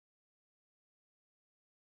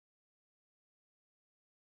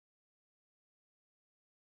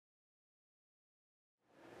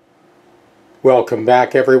Welcome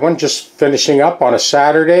back, everyone. Just finishing up on a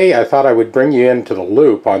Saturday. I thought I would bring you into the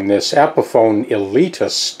loop on this Epiphone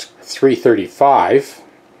Elitist 335.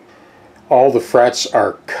 All the frets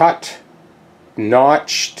are cut,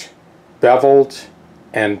 notched, beveled,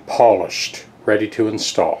 and polished, ready to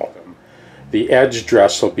install. The edge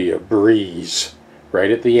dress will be a breeze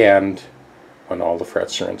right at the end when all the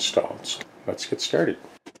frets are installed. So let's get started.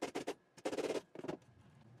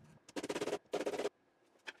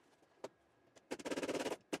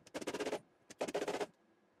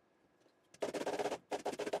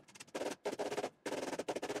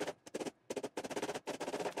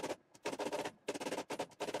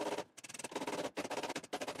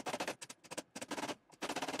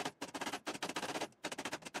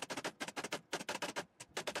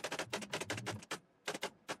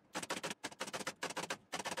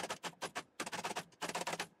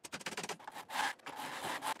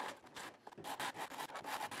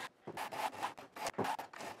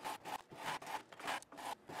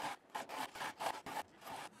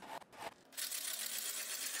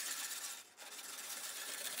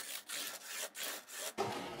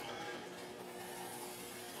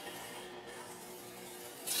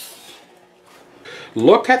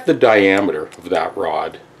 Look at the diameter of that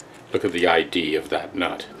rod. Look at the ID of that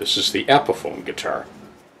nut. This is the Epiphone guitar.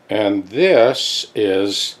 And this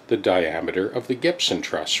is the diameter of the Gibson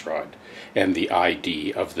truss rod and the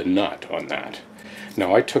ID of the nut on that.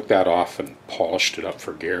 Now I took that off and polished it up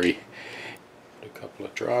for Gary. Put a couple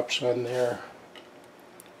of drops on there.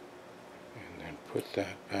 And then put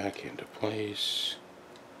that back into place.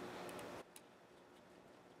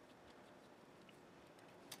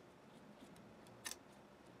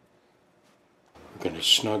 Going to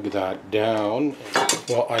snug that down.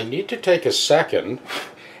 Well, I need to take a second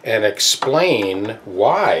and explain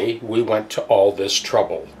why we went to all this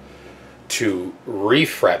trouble to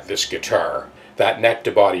refret this guitar. That neck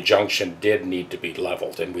to body junction did need to be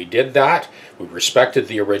leveled, and we did that. We respected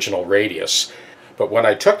the original radius. But when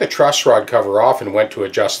I took the truss rod cover off and went to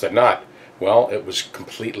adjust the nut, well, it was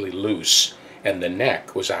completely loose, and the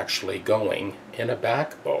neck was actually going in a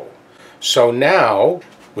back bow. So now,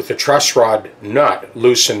 with the truss rod nut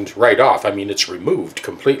loosened right off, I mean it's removed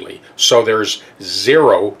completely, so there's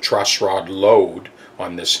zero truss rod load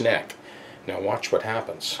on this neck. Now watch what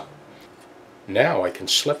happens. Now I can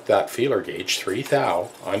slip that feeler gauge 3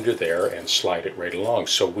 thou under there and slide it right along,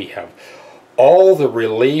 so we have all the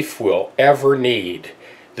relief we'll ever need.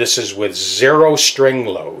 This is with zero string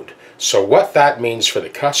load. So what that means for the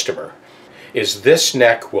customer is this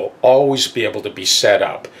neck will always be able to be set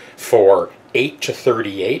up for 8 to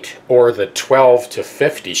 38 or the 12 to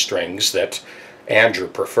 50 strings that Andrew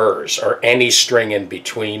prefers, or any string in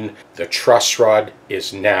between. The truss rod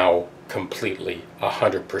is now completely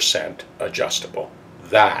 100% adjustable.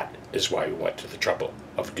 That is why we went to the trouble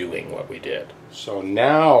of doing what we did. So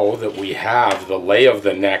now that we have the lay of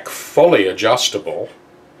the neck fully adjustable,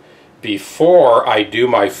 before I do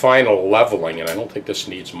my final leveling, and I don't think this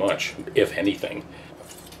needs much, if anything,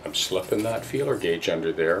 I'm slipping that feeler gauge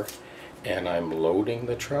under there and I'm loading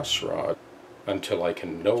the truss rod until I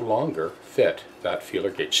can no longer fit that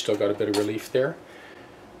feeler gauge. Still got a bit of relief there.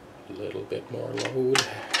 A little bit more load.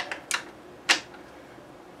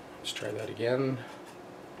 Let's try that again.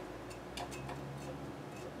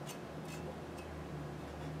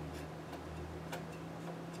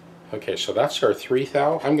 Okay, so that's our 3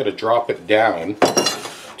 thou. I'm going to drop it down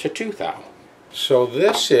to 2 thou. So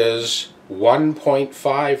this is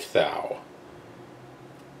 1.5 thou.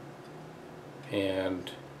 And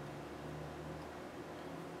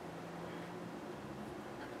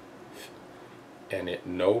it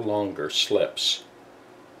no longer slips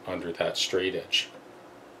under that straight edge.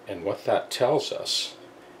 And what that tells us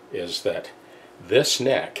is that this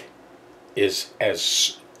neck is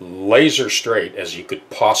as laser straight as you could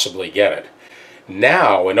possibly get it.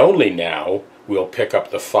 Now, and only now, we'll pick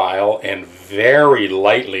up the file and very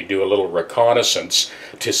lightly do a little reconnaissance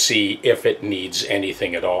to see if it needs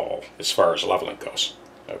anything at all as far as leveling goes.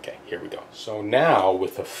 Okay, here we go. So now,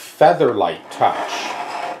 with a feather-light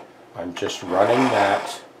touch, I'm just running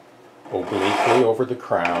that obliquely over the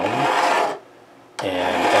crown,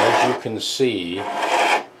 and as you can see,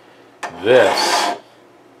 this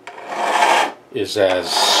is as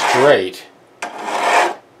straight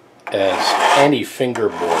as any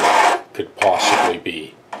fingerboard could possibly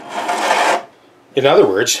be. In other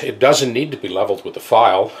words, it doesn't need to be leveled with the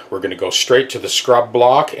file. We're going to go straight to the scrub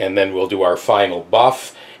block, and then we'll do our final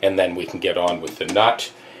buff, and then we can get on with the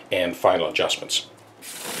nut and final adjustments.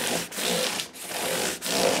 So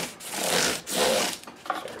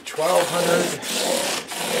 1200.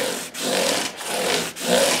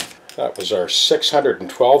 That is our 600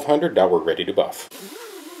 and 1200. Now we're ready to buff.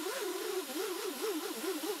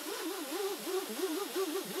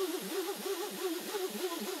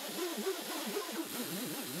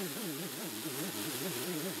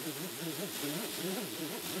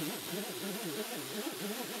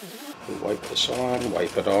 Wipe this on,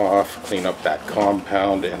 wipe it off, clean up that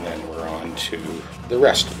compound, and then we're on to the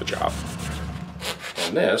rest of the job.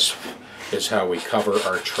 And this is how we cover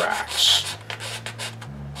our tracks.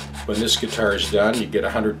 When this guitar is done, you get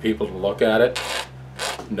 100 people to look at it.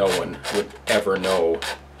 No one would ever know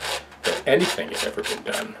that anything has ever been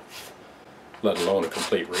done, let alone a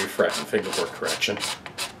complete refret and fingerboard correction.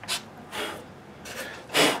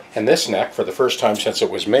 And this neck, for the first time since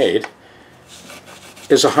it was made,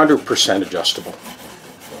 is 100% adjustable.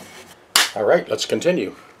 Alright, let's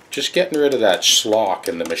continue. Just getting rid of that schlock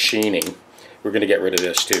in the machining. We're going to get rid of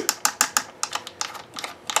this too.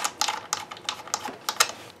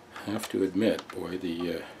 I have to admit, boy,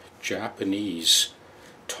 the Japanese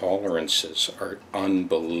tolerances are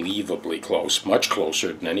unbelievably close, much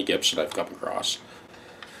closer than any Gibson I've come across.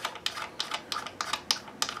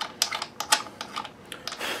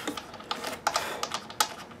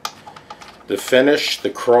 The finish, the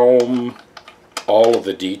chrome, all of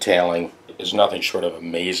the detailing is nothing short of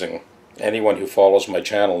amazing. Anyone who follows my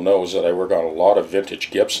channel knows that I work on a lot of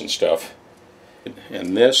vintage Gibson stuff.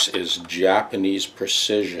 And this is Japanese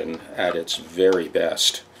precision at its very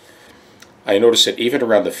best. I notice that even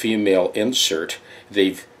around the female insert,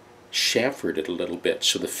 they've chamfered it a little bit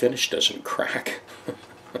so the finish doesn't crack.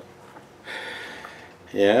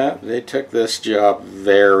 Yeah, they took this job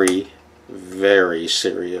very, very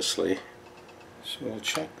seriously. So we'll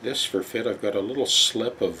check this for fit. I've got a little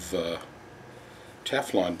slip of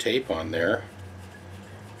Teflon tape on there,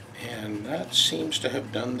 and that seems to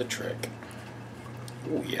have done the trick.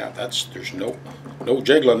 Oh yeah, there's no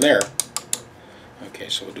jiggling there. Okay,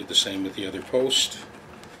 so we'll do the same with the other post.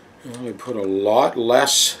 I put a lot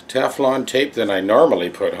less Teflon tape than I normally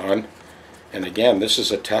put on, and again, this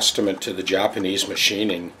is a testament to the Japanese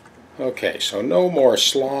machining. Okay, so no more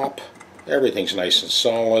slop. Everything's nice and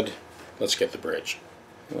solid. Let's get the bridge.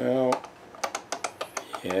 Well,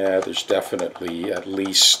 yeah, there's definitely at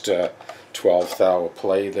least 12 thou of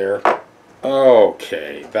play there.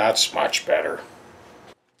 Okay, that's much better.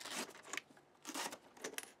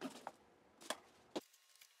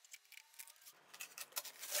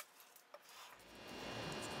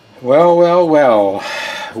 Well, well, well,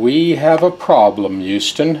 we have a problem,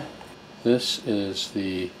 Houston. This is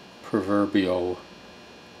the proverbial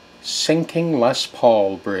sinking Les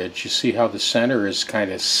Paul bridge. You see how the center is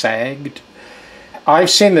kind of sagged?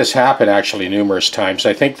 I've seen this happen actually numerous times.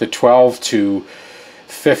 I think the 12 to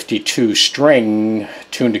 52 string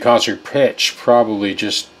tuned to concert pitch probably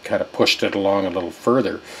just kind of pushed it along a little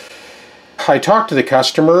further. I talked to the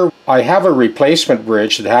customer. I have a replacement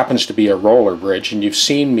bridge that happens to be a roller bridge, and you've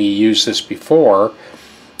seen me use this before,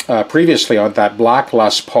 previously on that black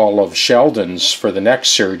Les Paul of Sheldon's for the neck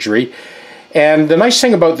surgery. And the nice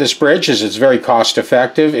thing about this bridge is it's very cost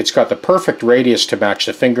effective. It's got the perfect radius to match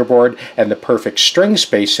the fingerboard and the perfect string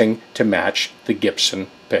spacing to match the Gibson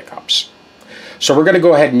pickups. So we're going to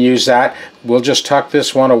go ahead and use that. We'll just tuck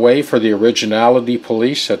this one away for the originality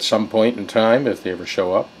police at some point in time if they ever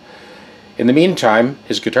show up. In the meantime,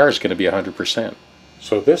 his guitar is going to be 100%.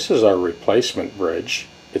 So this is our replacement bridge.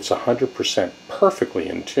 It's 100% perfectly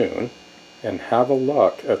in tune. And have a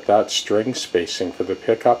look at that string spacing for the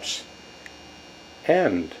pickups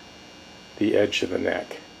and the edge of the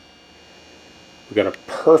neck. We've got a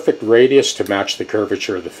perfect radius to match the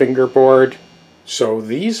curvature of the fingerboard. So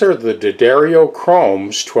these are the D'Addario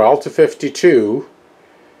Chromes 12 to 52.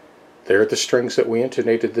 They're the strings that we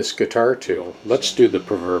intonated this guitar to. Let's do the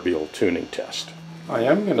proverbial tuning test. I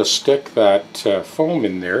am going to stick that foam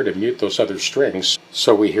in there to mute those other strings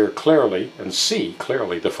so we hear clearly and see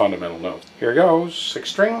clearly the fundamental note. Here goes, 6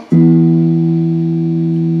 string.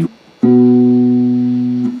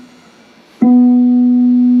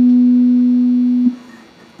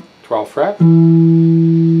 12th fret,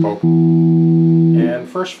 and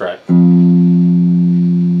 1st fret.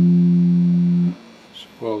 So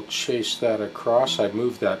we'll chase that across. I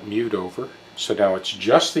moved that mute over. So now it's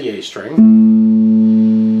just the A string,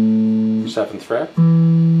 7th fret,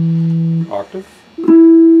 octave,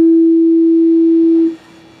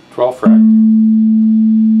 12th fret,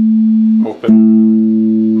 open,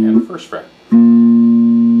 and 1st fret.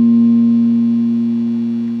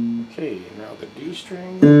 Okay, now the D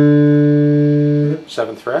string,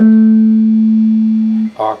 7th fret,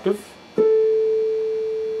 octave,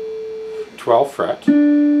 12th fret,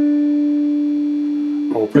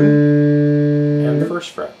 open, and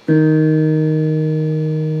first fret.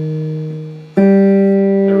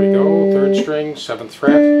 There we go, third string, 7th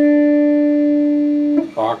fret,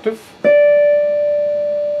 octave.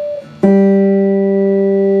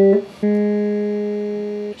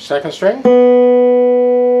 Second string,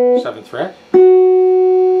 7th fret,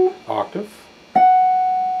 octave,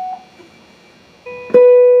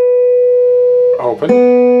 open,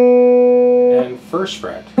 and first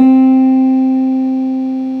fret.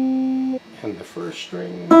 And the first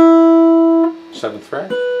string, 7th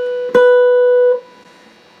fret,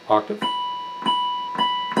 octave,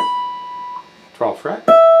 12th fret,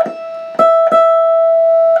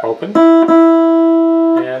 open,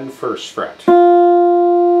 and first fret.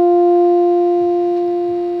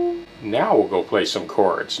 Now we'll go play some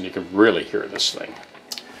chords and you can really hear this thing.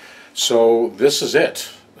 So this is it.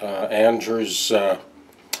 Andrew's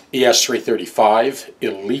ES335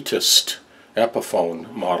 Elitist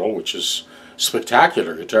Epiphone model, which is a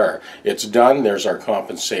spectacular guitar. It's done. There's our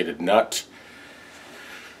compensated nut.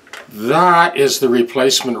 That is the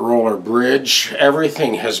replacement roller bridge.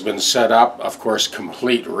 Everything has been set up. Of course,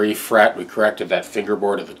 complete refret. We corrected that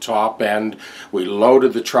fingerboard at the top end. We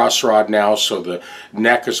loaded the truss rod now, so the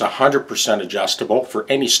neck is 100% adjustable for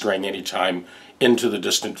any string, anytime into the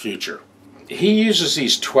distant future. He uses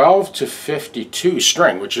these 12 to 52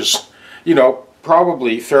 string, which is, you know,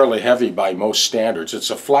 probably fairly heavy by most standards. It's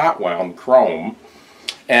a flat wound chrome,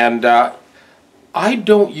 and I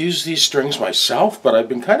don't use these strings myself, but I've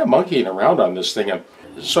been kind of monkeying around on this thing, and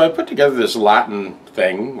so I put together this Latin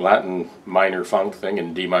minor funk thing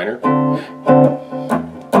in D minor.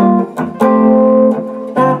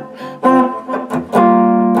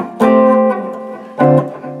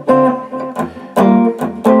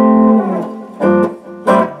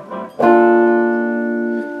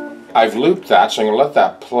 I've looped that, so I'm going to let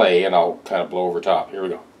that play and I'll kind of blow over top. Here we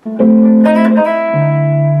go.